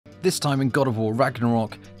This time in God of War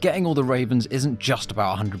Ragnarok, getting all the ravens isn't just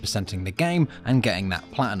about 100%ing the game and getting that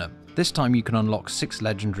platinum. This time you can unlock 6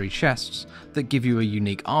 legendary chests that give you a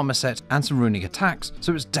unique armor set and some runic attacks,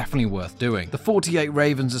 so it's definitely worth doing. The 48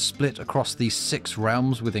 ravens are split across these 6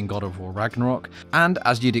 realms within God of War Ragnarok, and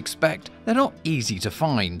as you'd expect, they're not easy to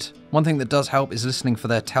find. One thing that does help is listening for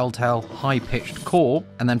their telltale high-pitched call,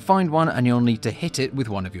 and then find one and you'll need to hit it with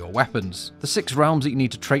one of your weapons. The 6 realms that you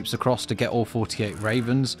need to traipse across to get all 48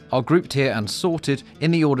 ravens are grouped here and sorted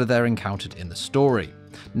in the order they're encountered in the story.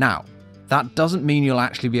 Now, that doesn't mean you'll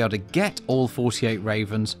actually be able to get all 48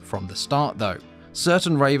 ravens from the start though.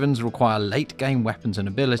 Certain ravens require late game weapons and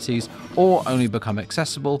abilities, or only become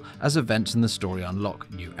accessible as events in the story unlock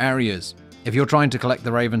new areas. If you're trying to collect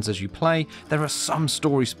the ravens as you play, there are some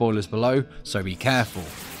story spoilers below, so be careful.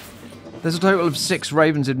 There's a total of 6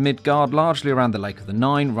 ravens in Midgard, largely around the Lake of the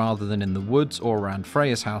Nine rather than in the woods or around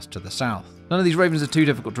Freya's house to the south. None of these ravens are too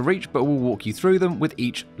difficult to reach, but we'll walk you through them with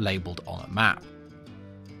each labelled on a map.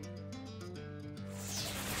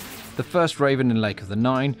 The first raven in Lake of the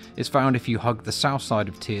Nine is found if you hug the south side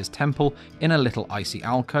of Tyr's temple in a little icy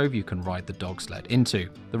alcove you can ride the dog sled into.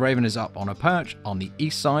 The raven is up on a perch on the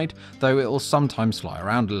east side, though it will sometimes fly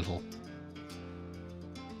around a little.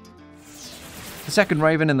 The second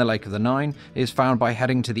raven in the Lake of the Nine is found by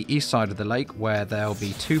heading to the east side of the lake, where there will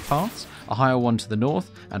be 2 paths, a higher one to the north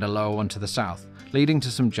and a lower one to the south, leading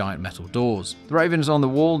to some giant metal doors. The raven is on the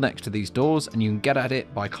wall next to these doors, and you can get at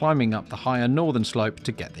it by climbing up the higher northern slope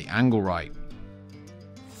to get the angle right.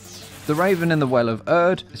 The raven in the Well of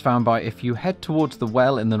Erd is found by if you head towards the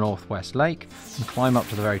well in the northwest lake and climb up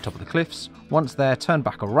to the very top of the cliffs. Once there, turn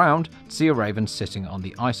back around to see a raven sitting on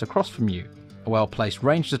the ice across from you. A well-placed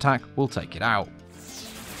ranged attack will take it out.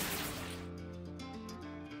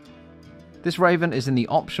 This raven is in the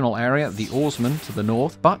optional area, the Oarsman, to the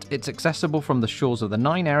north, but it's accessible from the Shores of the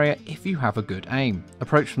Nine area if you have a good aim.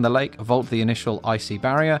 Approach from the lake, vault the initial icy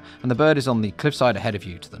barrier, and the bird is on the cliffside ahead of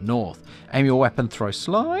you to the north. Aim your weapon, throw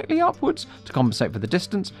slightly upwards to compensate for the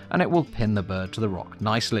distance, and it will pin the bird to the rock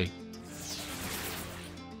nicely.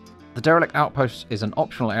 The Derelict Outpost is an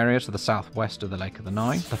optional area to the southwest of the Lake of the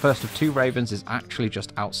Nine. The first of 2 ravens is actually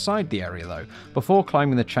just outside the area though. Before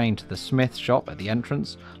climbing the chain to the smith shop at the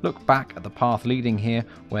entrance, look back at the path leading here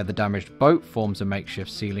where the damaged boat forms a makeshift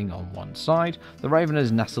ceiling on one side. The raven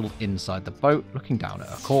is nestled inside the boat looking down at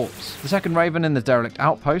a corpse. The second raven in the Derelict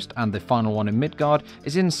Outpost, and the final one in Midgard,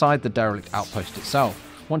 is inside the Derelict Outpost itself.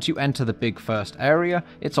 Once you enter the big first area,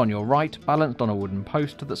 it's on your right, balanced on a wooden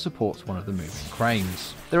post that supports one of the moving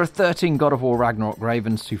cranes. There are 13 God of War Ragnarok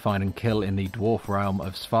Ravens to find and kill in the dwarf realm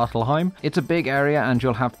of Svartalfheim. It's a big area and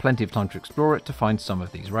you'll have plenty of time to explore it to find some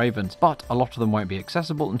of these ravens, but a lot of them won't be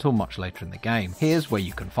accessible until much later in the game. Here's where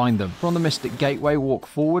you can find them. From the Mystic Gateway, walk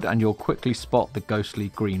forward and you'll quickly spot the ghostly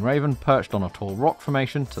green raven perched on a tall rock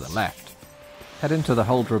formation to the left. Head into the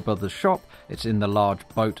Holder Brothers shop. It's in the large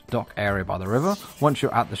boat dock area by the river. Once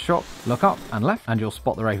you're at the shop, look up and left and you'll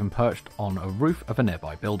spot the raven perched on a roof of a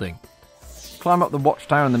nearby building. Climb up the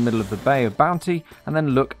watchtower in the middle of the Bay of Bounty and then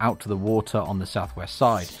look out to the water on the southwest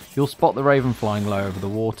side. You'll spot the raven flying low over the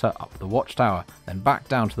water up the watchtower, then back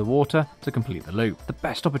down to the water to complete the loop. The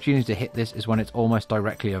best opportunity to hit this is when it's almost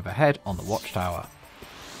directly overhead on the watchtower.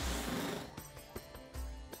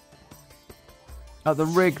 At the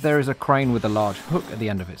rig, there is a crane with a large hook at the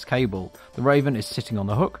end of its cable. The raven is sitting on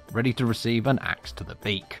the hook, ready to receive an axe to the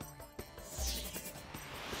beak.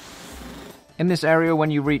 In this area,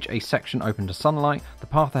 when you reach a section open to sunlight, the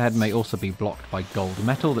path ahead may also be blocked by gold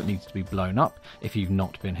metal that needs to be blown up if you've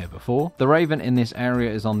not been here before. The raven in this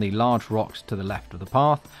area is on the large rocks to the left of the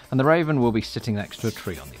path, and the raven will be sitting next to a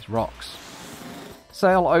tree on these rocks.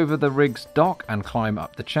 Sail over the rig's dock and climb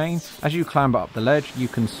up the chain. As you clamber up the ledge, you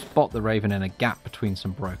can spot the raven in a gap between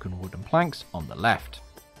some broken wooden planks on the left.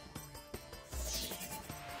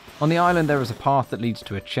 On the island there is a path that leads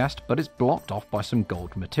to a chest, but it's blocked off by some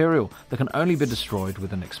gold material that can only be destroyed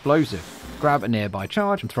with an explosive. Grab a nearby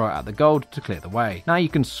charge and throw it at the gold to clear the way. Now you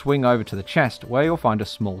can swing over to the chest, where you'll find a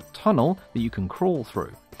small tunnel that you can crawl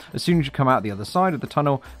through. As soon as you come out the other side of the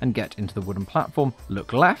tunnel and get into the wooden platform,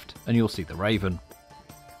 look left and you'll see the raven.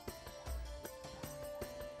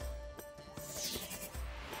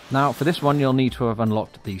 Now for this one you'll need to have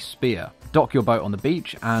unlocked the spear. Dock your boat on the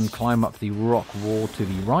beach and climb up the rock wall to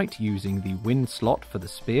the right using the wind slot for the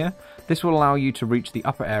spear. This will allow you to reach the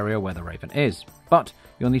upper area where the raven is, but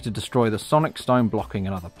you'll need to destroy the sonic stone blocking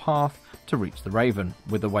another path to reach the raven.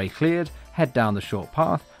 With the way cleared, head down the short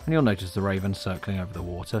path and you'll notice the raven circling over the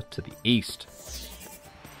water to the east.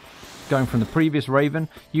 Going from the previous Raven,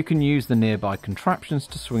 you can use the nearby contraptions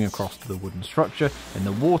to swing across to the wooden structure in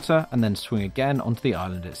the water and then swing again onto the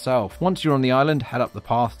island itself. Once you're on the island, head up the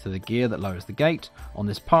path to the gear that lowers the gate. On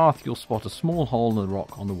this path, you'll spot a small hole in the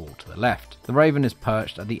rock on the wall to the left. The Raven is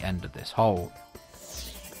perched at the end of this hole.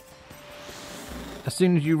 As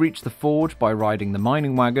soon as you reach the forge by riding the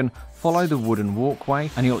mining wagon, follow the wooden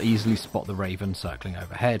walkway and you'll easily spot the Raven circling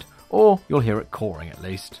overhead, or you'll hear it cawing at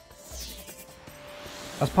least.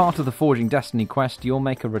 As part of the Forging Destiny quest, you'll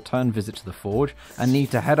make a return visit to the forge and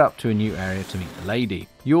need to head up to a new area to meet the lady.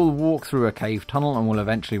 You'll walk through a cave tunnel and will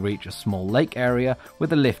eventually reach a small lake area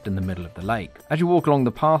with a lift in the middle of the lake. As you walk along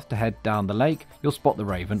the path to head down the lake, you'll spot the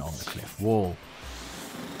Raven on the cliff wall.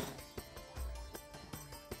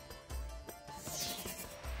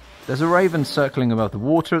 There's a Raven circling above the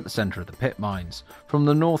water at the centre of the pit mines. From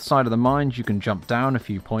the north side of the mines you can jump down a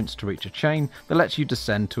few points to reach a chain that lets you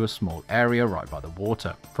descend to a small area right by the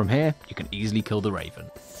water. From here you can easily kill the Raven.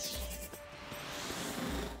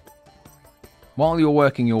 While you're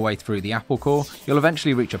working your way through the apple core, you'll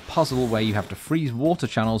eventually reach a puzzle where you have to freeze water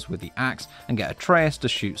channels with the axe and get Atreus to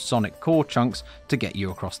shoot sonic core chunks to get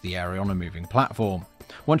you across the area on a moving platform.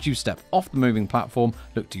 Once you step off the moving platform,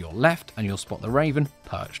 look to your left and you'll spot the Raven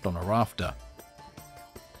perched on a rafter.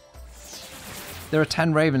 There are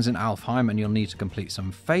 10 Ravens in Alfheim and you'll need to complete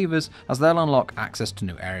some favours as they'll unlock access to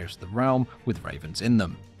new areas of the realm with Ravens in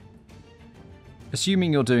them.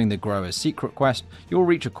 Assuming you're doing the Grower's Secret quest, you'll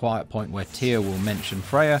reach a quiet point where Tyr will mention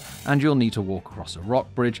Freya and you'll need to walk across a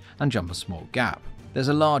rock bridge and jump a small gap. There's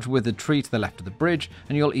a large withered tree to the left of the bridge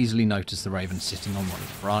and you'll easily notice the Raven sitting on one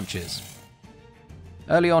of the branches.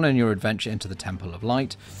 Early on in your adventure into the Temple of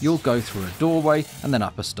Light, you'll go through a doorway and then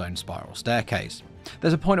up a stone spiral staircase.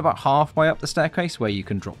 There's a point about halfway up the staircase where you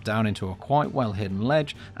can drop down into a quite well hidden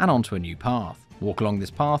ledge and onto a new path. Walk along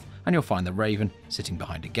this path and you'll find the Raven sitting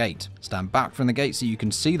behind a gate. Stand back from the gate so you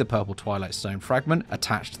can see the purple Twilight Stone fragment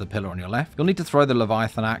attached to the pillar on your left. You'll need to throw the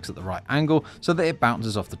Leviathan axe at the right angle so that it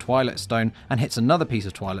bounces off the Twilight Stone and hits another piece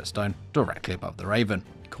of Twilight Stone directly above the Raven,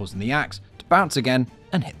 causing the axe to bounce again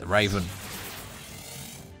and hit the Raven.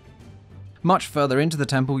 Much further into the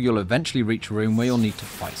temple, you'll eventually reach a room where you'll need to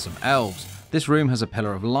fight some elves. This room has a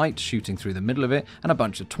pillar of light shooting through the middle of it and a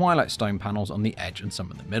bunch of Twilight Stone panels on the edge and some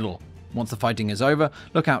in the middle. Once the fighting is over,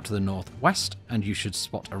 look out to the northwest and you should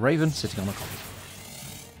spot a Raven sitting on a column.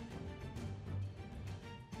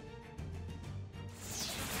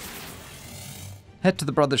 Head to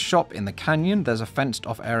the brothers' shop in the canyon. There's a fenced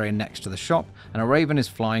off area next to the shop and a Raven is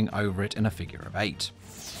flying over it in a figure of 8.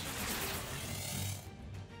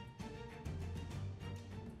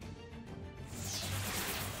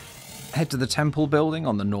 Head to the temple building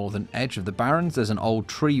on the northern edge of the Barrens. There's an old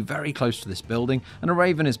tree very close to this building and a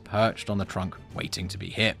Raven is perched on the trunk waiting to be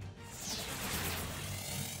hit.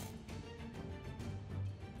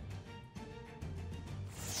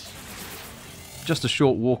 Just a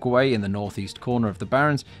short walk away in the northeast corner of the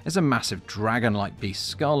Barrens is a massive dragon-like beast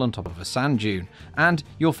skull on top of a sand dune, and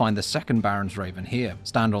you'll find the second Baron's Raven here.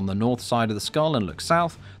 Stand on the north side of the skull and look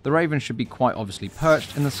south. The Raven should be quite obviously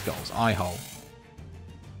perched in the skull's eye hole.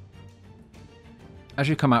 As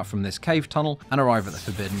you come out from this cave tunnel and arrive at the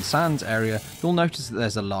Forbidden Sands area, you'll notice that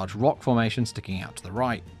there's a large rock formation sticking out to the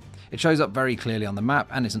right. It shows up very clearly on the map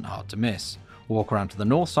and isn't hard to miss. Walk around to the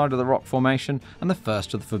north side of the rock formation and the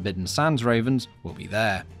first of the Forbidden Sands Ravens will be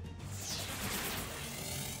there.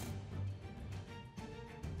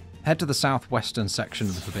 Head to the southwestern section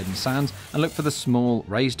of the Forbidden Sands and look for the small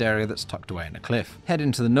raised area that's tucked away in a cliff. Head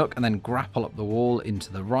into the nook and then grapple up the wall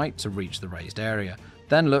into the right to reach the raised area.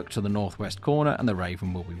 Then look to the northwest corner and the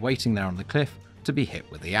Raven will be waiting there on the cliff to be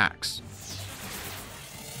hit with the axe.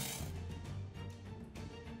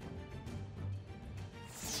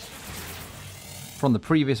 From the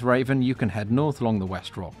previous Raven, you can head north along the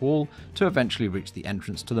west rock wall to eventually reach the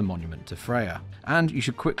entrance to the monument to Freya, and you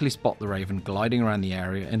should quickly spot the Raven gliding around the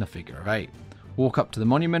area in a figure of 8. Walk up to the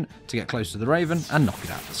monument to get close to the Raven and knock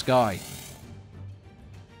it out of the sky.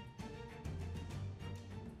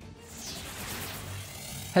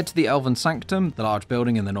 Head to the Elven Sanctum, the large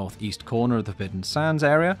building in the northeast corner of the Forbidden Sands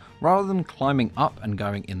area. Rather than climbing up and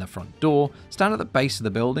going in the front door, stand at the base of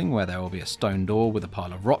the building where there will be a stone door with a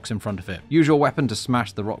pile of rocks in front of it. Use your weapon to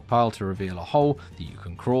smash the rock pile to reveal a hole that you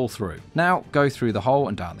can crawl through. Now go through the hole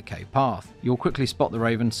and down the cave path. You'll quickly spot the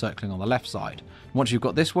Raven circling on the left side. Once you've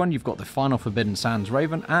got this one, you've got the final Forbidden Sands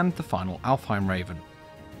Raven and the final Alfheim Raven.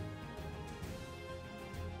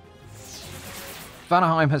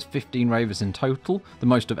 Vanaheim has 15 ravens in total, the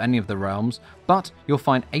most of any of the realms, but you'll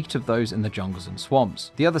find 8 of those in the jungles and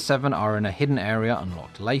swamps. The other 7 are in a hidden area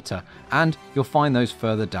unlocked later, and you'll find those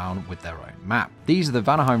further down with their own map. These are the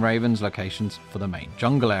Vanaheim Ravens locations for the main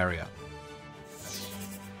jungle area.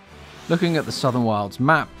 Looking at the Southern Wilds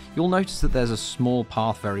map, you'll notice that there's a small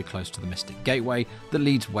path very close to the Mystic Gateway that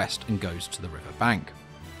leads west and goes to the river bank.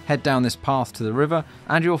 Head down this path to the river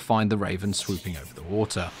and you'll find the ravens swooping over the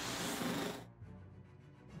water.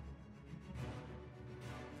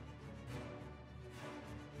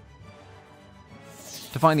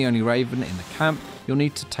 To find the only raven in the camp, you'll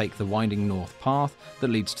need to take the winding north path that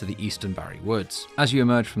leads to the Eastern Barry Woods. As you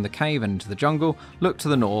emerge from the cave and into the jungle, look to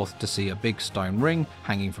the north to see a big stone ring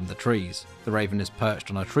hanging from the trees. The raven is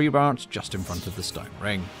perched on a tree branch just in front of the stone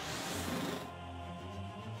ring.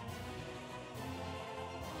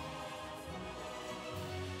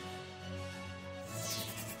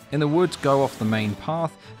 In the woods, go off the main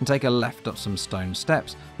path and take a left up some stone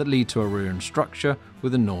steps that lead to a ruined structure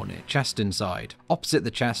with a Nornir chest inside. Opposite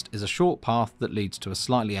the chest is a short path that leads to a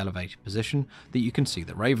slightly elevated position that you can see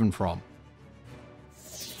the raven from.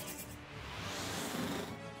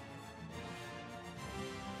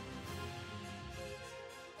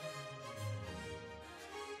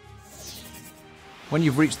 When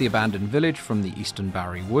you've reached the abandoned village from the Eastern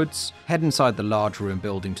Barry Woods, head inside the large ruined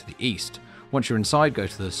building to the east. Once you're inside, go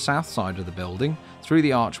to the south side of the building, through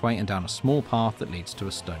the archway and down a small path that leads to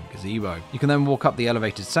a stone gazebo. You can then walk up the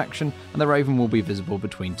elevated section and the raven will be visible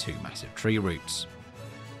between 2 massive tree roots.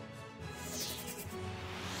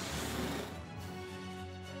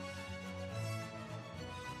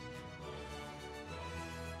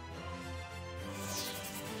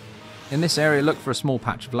 In this area, look for a small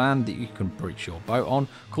patch of land that you can breach your boat on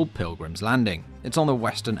called Pilgrim's Landing. It's on the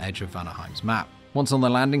western edge of Vanaheim's map. Once on the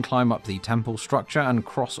landing, climb up the temple structure and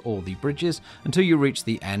cross all the bridges until you reach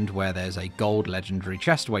the end where there's a gold legendary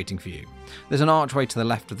chest waiting for you. There's an archway to the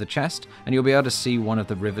left of the chest and you'll be able to see one of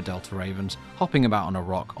the River Delta ravens hopping about on a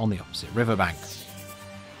rock on the opposite riverbank.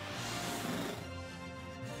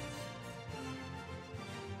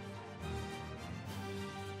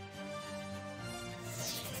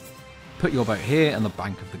 Put your boat here on the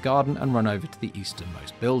bank of the garden and run over to the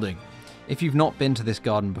easternmost building. If you've not been to this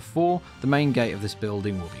garden before, the main gate of this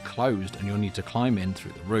building will be closed and you'll need to climb in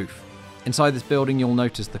through the roof. Inside this building you'll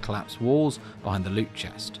notice the collapsed walls behind the loot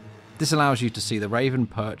chest. This allows you to see the raven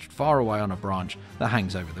perched far away on a branch that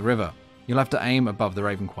hangs over the river. You'll have to aim above the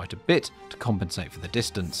raven quite a bit to compensate for the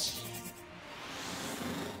distance.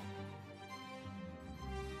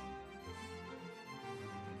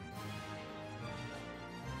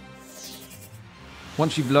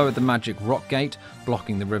 Once you've lowered the magic rock gate,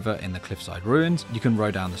 blocking the river in the cliffside ruins, you can row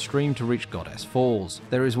down the stream to reach Goddess Falls.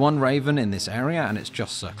 There is one raven in this area and it's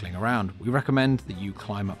just circling around. We recommend that you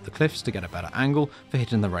climb up the cliffs to get a better angle for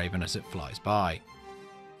hitting the raven as it flies by.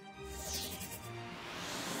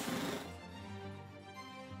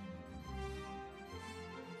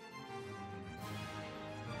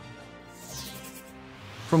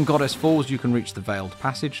 From Goddess Falls you can reach the Veiled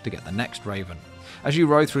Passage to get the next raven. As you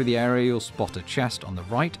row through the area you'll spot a chest on the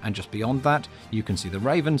right and just beyond that you can see the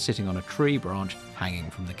raven sitting on a tree branch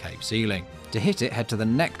hanging from the cave ceiling. To hit it, head to the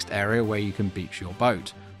next area where you can beach your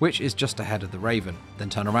boat, which is just ahead of the raven,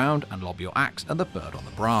 then turn around and lob your axe at the bird on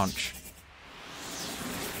the branch.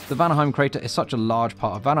 The Vanaheim crater is such a large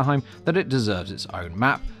part of Vanaheim that it deserves its own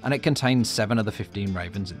map, and it contains 7 of the 15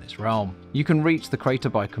 ravens in this realm. You can reach the crater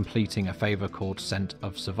by completing a favour called Scent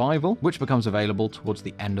of Survival, which becomes available towards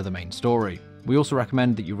the end of the main story. We also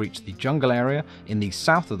recommend that you reach the jungle area in the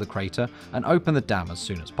south of the crater and open the dam as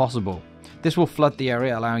soon as possible. This will flood the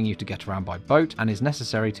area, allowing you to get around by boat and is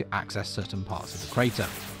necessary to access certain parts of the crater.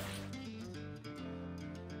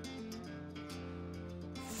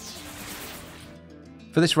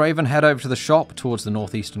 For this raven, head over to the shop towards the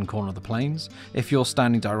northeastern corner of the plains. If you're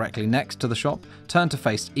standing directly next to the shop, turn to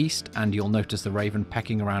face east and you'll notice the raven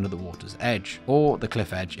pecking around at the water's edge, or the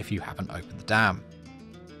cliff edge if you haven't opened the dam.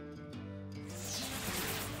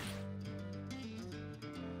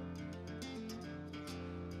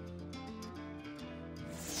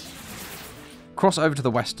 Cross over to the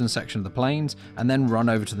western section of the plains and then run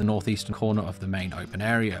over to the northeastern corner of the main open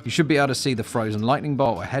area. You should be able to see the frozen lightning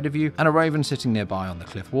bolt ahead of you and a raven sitting nearby on the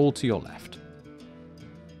cliff wall to your left.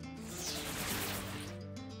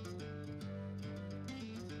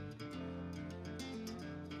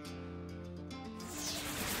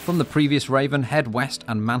 From the previous raven, head west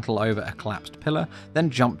and mantle over a collapsed pillar, then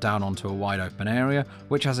jump down onto a wide open area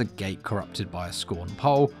which has a gate corrupted by a scorn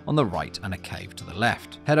pole on the right and a cave to the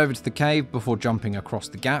left. Head over to the cave before jumping across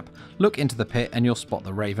the gap, look into the pit and you'll spot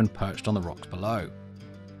the raven perched on the rocks below.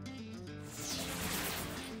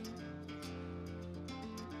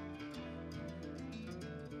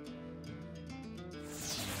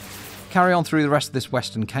 Carry on through the rest of this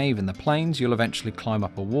western cave in the plains, you'll eventually climb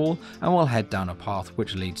up a wall and will head down a path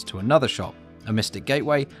which leads to another shop, a mystic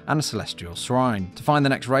gateway and a celestial shrine. To find the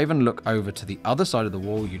next raven, look over to the other side of the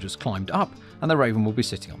wall you just climbed up, and the raven will be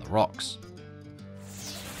sitting on the rocks.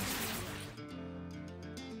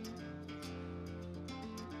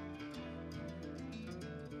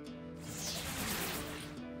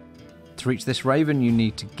 To reach this raven, you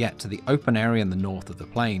need to get to the open area in the north of the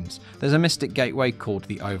plains. There's a mystic gateway called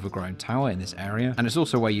the Overgrown Tower in this area, and it's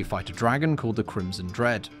also where you fight a dragon called the Crimson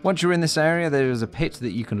Dread. Once you're in this area, there is a pit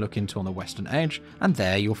that you can look into on the western edge, and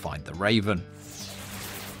there you'll find the raven.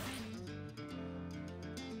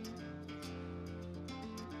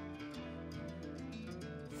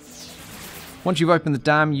 Once you've opened the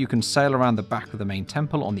dam, you can sail around the back of the main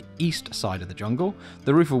temple on the east side of the jungle,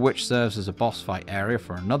 the roof of which serves as a boss fight area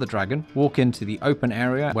for another dragon. Walk into the open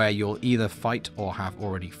area where you'll either fight or have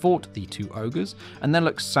already fought the 2 ogres, and then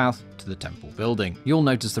look south to the temple building. You'll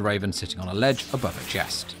notice the raven sitting on a ledge above a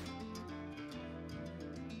chest.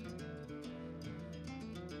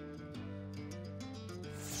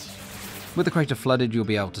 With the crater flooded, you'll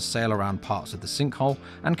be able to sail around parts of the sinkhole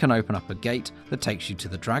and can open up a gate that takes you to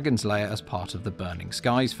the dragon's lair as part of the Burning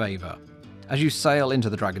Skies favor. As you sail into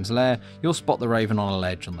the dragon's lair, you'll spot the raven on a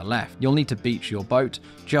ledge on the left. You'll need to beach your boat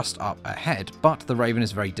just up ahead, but the raven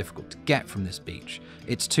is very difficult to get from this beach.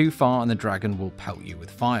 It's too far and the dragon will pelt you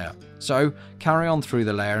with fire. So carry on through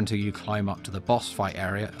the lair until you climb up to the boss fight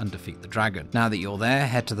area and defeat the dragon. Now that you're there,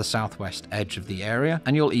 head to the southwest edge of the area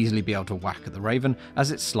and you'll easily be able to whack at the raven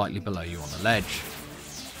as it's slightly below you on the ledge.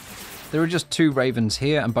 There are just 2 ravens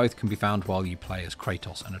here, and both can be found while you play as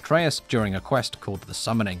Kratos and Atreus during a quest called the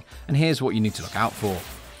Summoning, and here's what you need to look out for.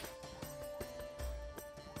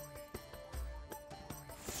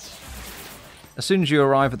 As soon as you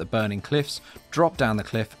arrive at the burning cliffs, drop down the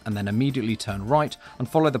cliff and then immediately turn right and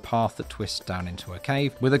follow the path that twists down into a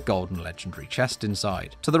cave with a golden legendary chest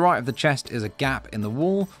inside. To the right of the chest is a gap in the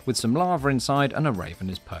wall with some lava inside, and a raven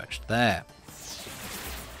is perched there.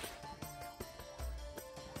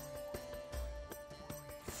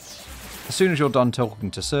 As soon as you're done talking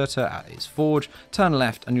to Surtur at his forge, turn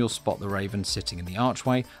left and you'll spot the raven sitting in the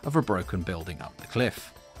archway of a broken building up the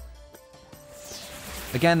cliff.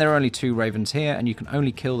 Again, there are only 2 ravens here, and you can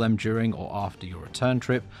only kill them during or after your return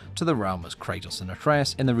trip to the realm as Kratos and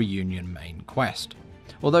Atreus in the Reunion main quest.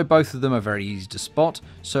 Although both of them are very easy to spot,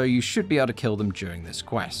 so you should be able to kill them during this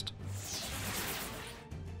quest.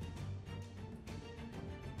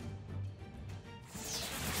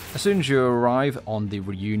 As soon as you arrive on the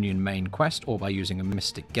Reunion main quest, or by using a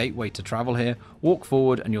mystic gateway to travel here, walk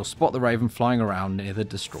forward and you'll spot the raven flying around near the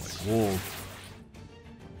destroyed wall.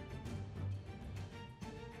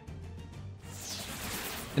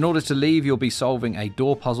 In order to leave, you'll be solving a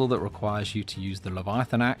door puzzle that requires you to use the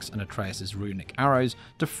Leviathan axe and Atreus' runic arrows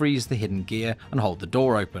to freeze the hidden gear and hold the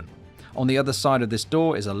door open. On the other side of this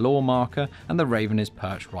door is a lore marker, and the raven is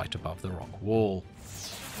perched right above the rock wall.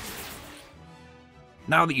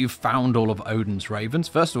 Now that you've found all of Odin's ravens,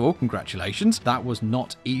 first of all, congratulations, that was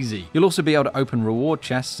not easy. You'll also be able to open reward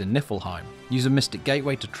chests in Niflheim. Use a mystic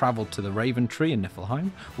gateway to travel to the Raven Tree in Niflheim,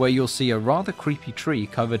 where you'll see a rather creepy tree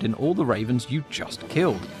covered in all the ravens you just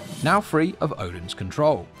killed, now free of Odin's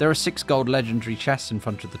control. There are 6 gold legendary chests in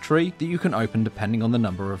front of the tree that you can open depending on the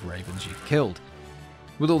number of ravens you've killed.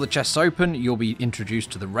 With all the chests open, you'll be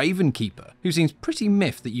introduced to the Raven Keeper, who seems pretty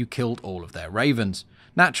miffed that you killed all of their ravens.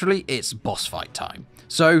 Naturally, it's boss fight time,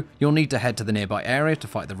 so you'll need to head to the nearby area to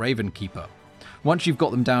fight the Raven Keeper. Once you've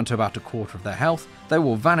got them down to about a quarter of their health, they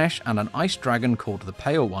will vanish and an ice dragon called the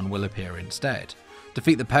Pale One will appear instead.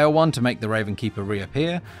 Defeat the Pale One to make the Raven Keeper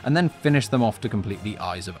reappear, and then finish them off to complete the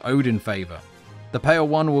Eyes of Odin Favor. The Pale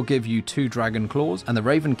One will give you 2 dragon claws, and the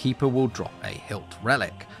Raven Keeper will drop a hilt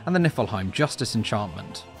relic, and the Niflheim Justice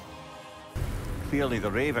enchantment. Clearly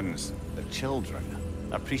the ravens, the children,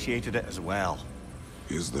 appreciated it as well.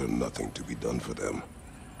 Is there nothing to be done for them?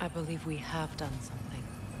 I believe we have done something.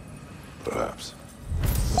 Perhaps.